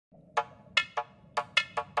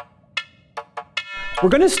We're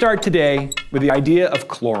going to start today with the idea of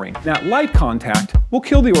chlorine. Now, light contact will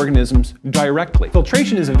kill the organisms directly.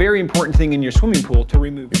 Filtration is a very important thing in your swimming pool to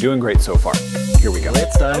remove. You're doing great so far. Here we go.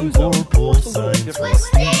 It's time for pool science with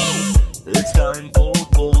Steve. It's time for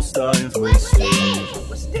pool science with Steve.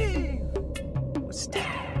 With Steve. With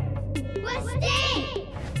Steve. With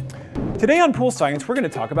Steve. Today on Pool Science, we're going to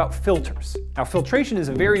talk about filters. Now, filtration is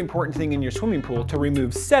a very important thing in your swimming pool to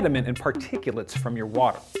remove sediment and particulates from your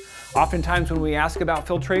water. Oftentimes when we ask about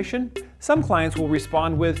filtration, some clients will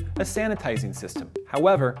respond with a sanitizing system.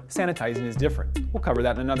 However, sanitizing is different. We'll cover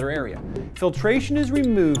that in another area. Filtration is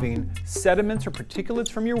removing sediments or particulates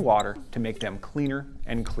from your water to make them cleaner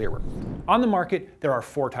and clearer. On the market, there are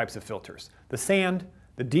 4 types of filters: the sand,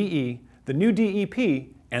 the DE, the new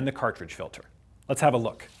DEP, and the cartridge filter. Let's have a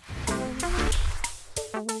look.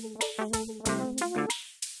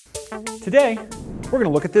 Today, we're going to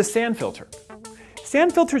look at this sand filter.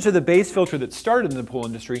 Sand filters are the base filter that started in the pool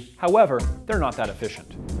industry. However, they're not that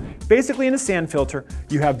efficient. Basically, in a sand filter,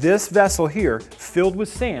 you have this vessel here filled with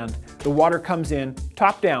sand. The water comes in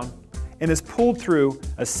top down and is pulled through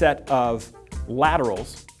a set of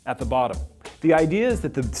laterals at the bottom. The idea is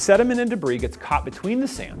that the sediment and debris gets caught between the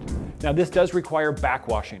sand. Now, this does require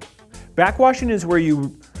backwashing. Backwashing is where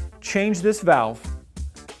you change this valve,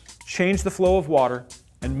 change the flow of water,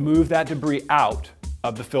 and move that debris out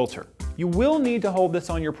of the filter. You will need to hold this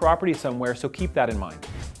on your property somewhere, so keep that in mind.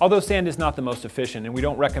 Although sand is not the most efficient and we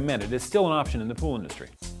don't recommend it, it's still an option in the pool industry.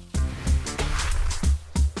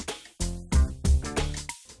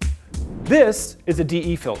 This is a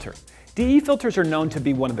DE filter. DE filters are known to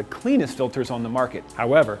be one of the cleanest filters on the market.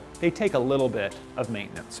 However, they take a little bit of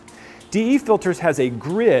maintenance. DE filters has a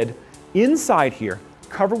grid inside here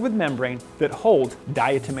covered with membrane that holds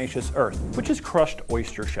diatomaceous earth, which is crushed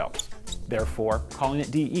oyster shells. Therefore, calling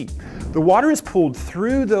it DE. The water is pulled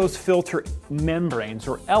through those filter membranes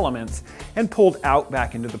or elements and pulled out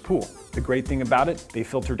back into the pool. The great thing about it, they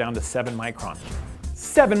filter down to 7 microns.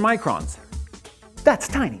 7 microns! That's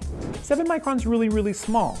tiny. 7 microns really, really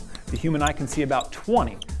small. The human eye can see about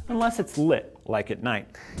 20, unless it's lit, like at night.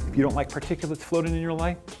 If you don't like particulates floating in your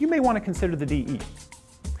light, you may want to consider the DE.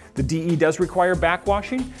 The DE does require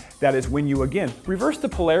backwashing. That is when you, again, reverse the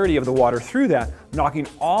polarity of the water through that, knocking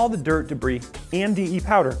all the dirt, debris, and DE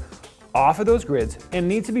powder off of those grids, and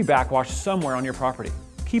needs to be backwashed somewhere on your property.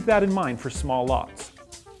 Keep that in mind for small lots.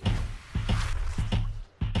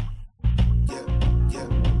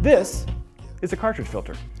 This is a cartridge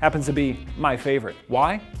filter. Happens to be my favorite.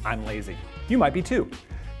 Why? I'm lazy. You might be too.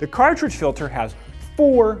 The cartridge filter has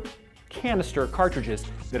 4 canister cartridges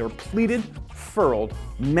that are pleated, furled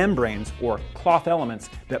membranes or cloth elements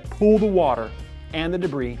that pull the water and the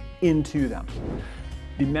debris into them.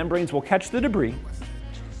 The membranes will catch the debris.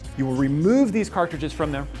 You will remove these cartridges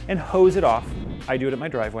from there and hose it off. I do it at my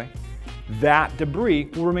driveway. That debris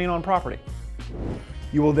will remain on property.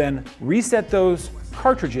 You will then reset those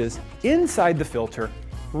cartridges inside the filter,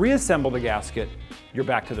 reassemble the gasket. You're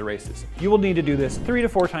back to the races. You will need to do this 3 to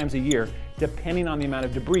 4 times a year, depending on the amount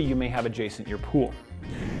of debris you may have adjacent your pool.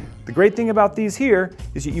 The great thing about these here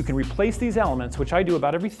is that you can replace these elements, which I do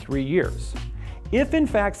about every 3 years. If in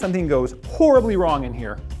fact something goes horribly wrong in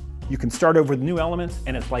here, you can start over with new elements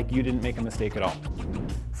and it's like you didn't make a mistake at all.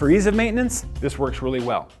 For ease of maintenance, this works really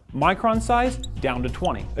well. Micron size, down to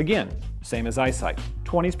 20. Again, same as eyesight.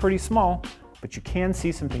 20 is pretty small, but you can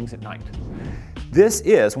see some things at night. This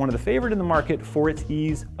is one of the favorite in the market for its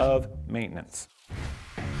ease of maintenance.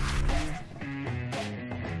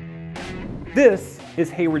 This is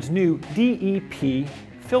Hayward's new DEP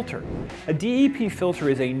filter. A DEP filter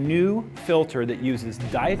is a new filter that uses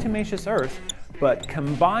diatomaceous earth but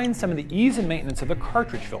combines some of the ease and maintenance of a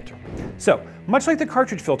cartridge filter. So, much like the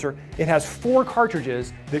cartridge filter, it has 4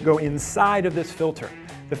 cartridges that go inside of this filter.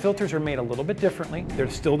 The filters are made a little bit differently. They're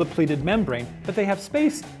still the pleated membrane, but they have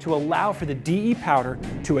space to allow for the DE powder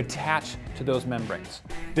to attach to those membranes.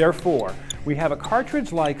 Therefore, we have a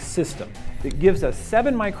cartridge-like system that gives us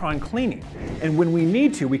 7 micron cleaning. And when we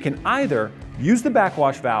need to, we can either use the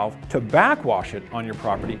backwash valve to backwash it on your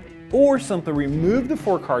property, or simply remove the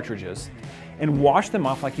 4 cartridges and wash them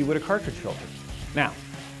off like you would a cartridge filter. Now,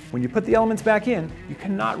 when you put the elements back in, you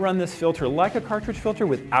cannot run this filter like a cartridge filter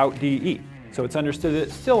without DE. So it's understood that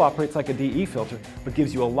it still operates like a DE filter, but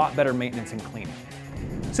gives you a lot better maintenance and cleaning.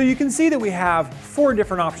 So you can see that we have 4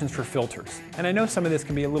 different options for filters, and I know some of this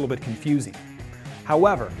can be a little bit confusing.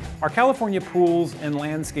 However, our California pools and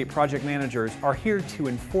landscape project managers are here to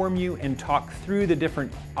inform you and talk through the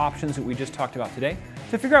different options that we just talked about today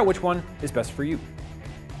to figure out which one is best for you.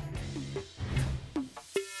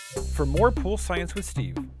 For more Pool Science with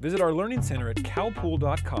Steve, visit our Learning Center at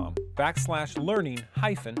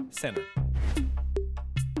calpool.com/learning-center.